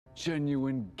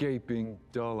Genuine, gaping,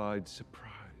 dull-eyed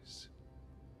surprise.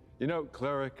 You know,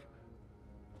 cleric,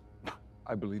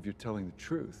 I believe you're telling the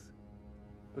truth.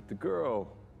 But the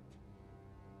girl,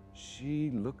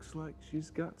 she looks like she's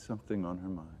got something on her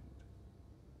mind.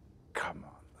 Come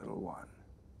on, little one.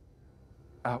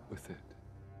 Out with it.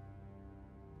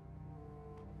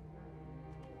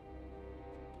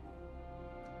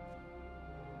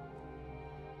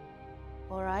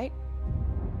 All right.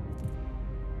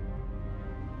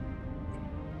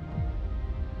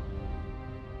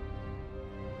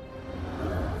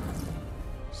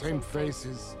 Same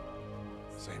faces,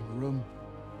 same room.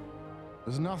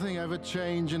 Does nothing ever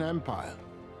change in Empire?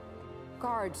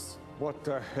 Guards. What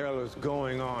the hell is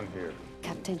going on here?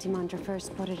 Captain Timandra first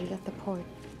spotted it at the port.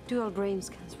 Dual brain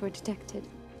scans were detected.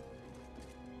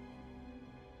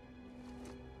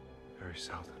 Very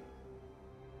seldom.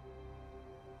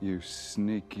 You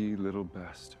sneaky little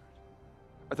bastard.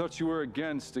 I thought you were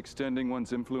against extending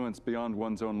one's influence beyond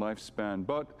one's own lifespan,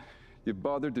 but you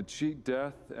bothered to cheat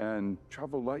death and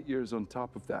travel light years on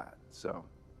top of that, so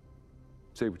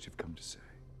say what you've come to say.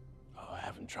 Oh, I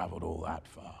haven't traveled all that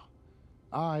far.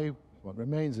 I, what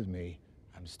remains of me,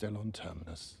 am still on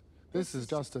Terminus. This is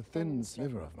just a thin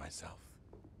sliver of myself.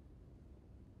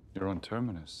 You're on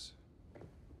Terminus.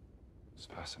 It's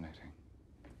fascinating.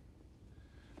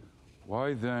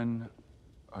 Why then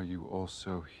are you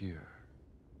also here?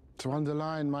 To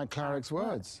underline my cleric's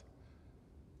words.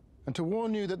 And to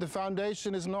warn you that the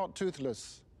Foundation is not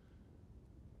toothless.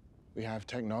 We have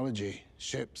technology,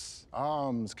 ships,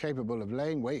 arms capable of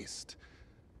laying waste.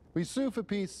 We sue for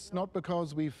peace not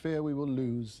because we fear we will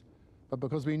lose, but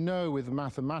because we know with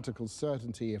mathematical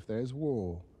certainty if there is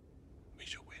war, we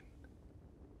shall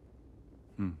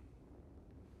win.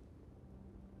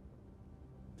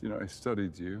 You know, I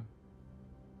studied you.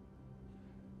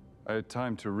 I had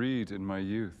time to read in my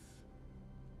youth.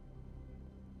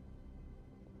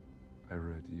 I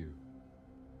read you.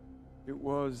 It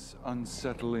was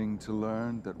unsettling to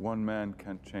learn that one man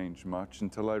can't change much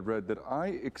until I read that I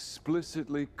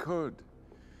explicitly could.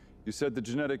 You said the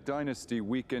genetic dynasty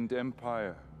weakened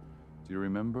Empire. Do you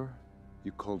remember?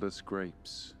 You called us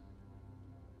grapes.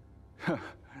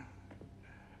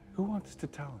 Who wants to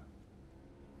tell him?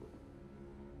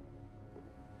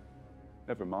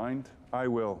 Never mind, I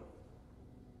will.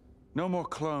 No more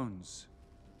clones.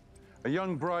 A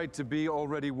young bride-to-be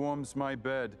already warms my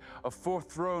bed. A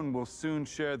fourth throne will soon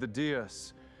share the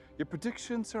dais. Your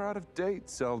predictions are out of date,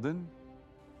 Selden.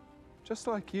 Just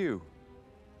like you.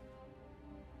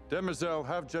 Demerzel,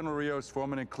 have General Rios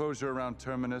form an enclosure around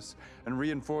Terminus and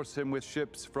reinforce him with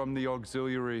ships from the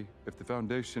auxiliary. If the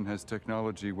Foundation has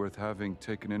technology worth having,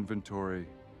 take an inventory,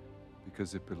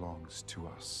 because it belongs to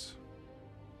us.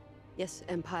 Yes,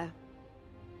 Empire.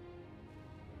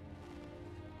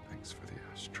 Thanks for the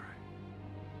ashtray.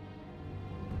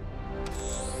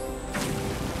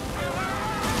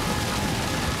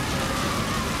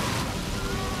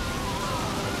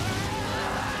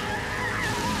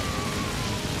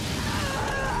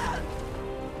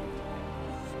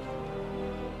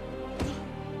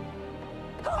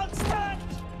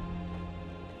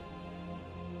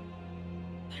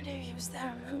 I knew he was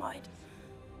there in my mind.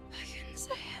 I couldn't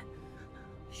say it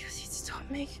because he'd stop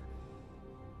me.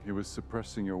 He was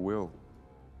suppressing your will.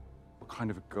 What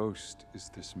kind of a ghost is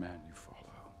this man you follow?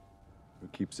 Who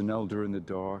keeps an elder in the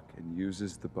dark and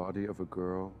uses the body of a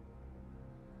girl?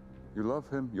 You love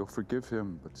him, you'll forgive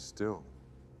him, but still,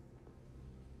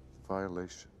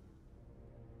 violation.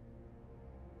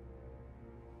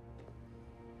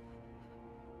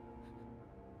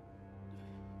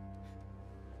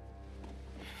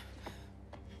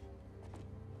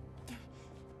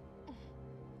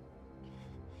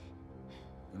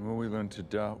 And will we learn to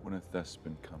doubt when a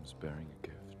Thespin comes bearing a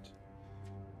gift?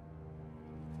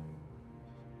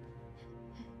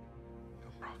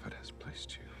 Your prophet has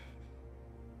placed you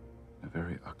in a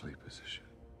very ugly position.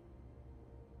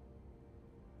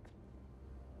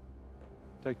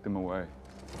 Take them away.